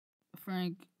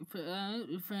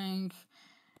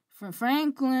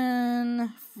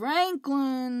Franklin.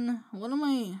 What am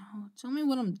I? Tell me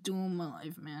what I'm doing in my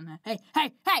life, man. Hey!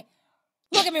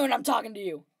 Look at me when I'm talking to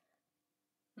you.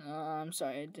 I'm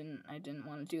sorry. I didn't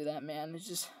want to do that, man. I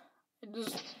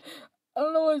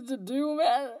don't know what to do,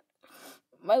 man.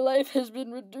 My life has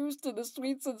been reduced to the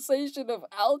sweet sensation of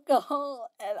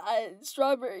alcohol and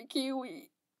strawberry kiwi.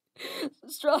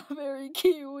 Strawberry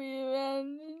kiwi,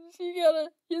 man. You're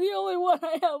the only one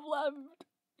I have left.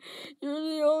 You're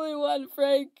the only one,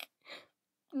 Frank.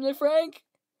 Frank?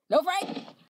 No, Frank?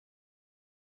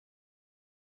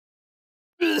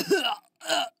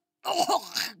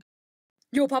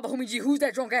 Yo, Papa Homie G, who's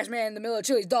that drunk ass man in the middle of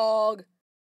Chili's, dog?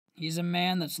 He's a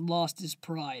man that's lost his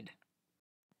pride.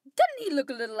 Doesn't he look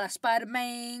a little like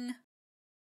Spider-Man?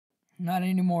 Not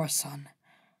anymore, son.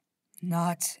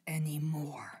 Not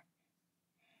anymore.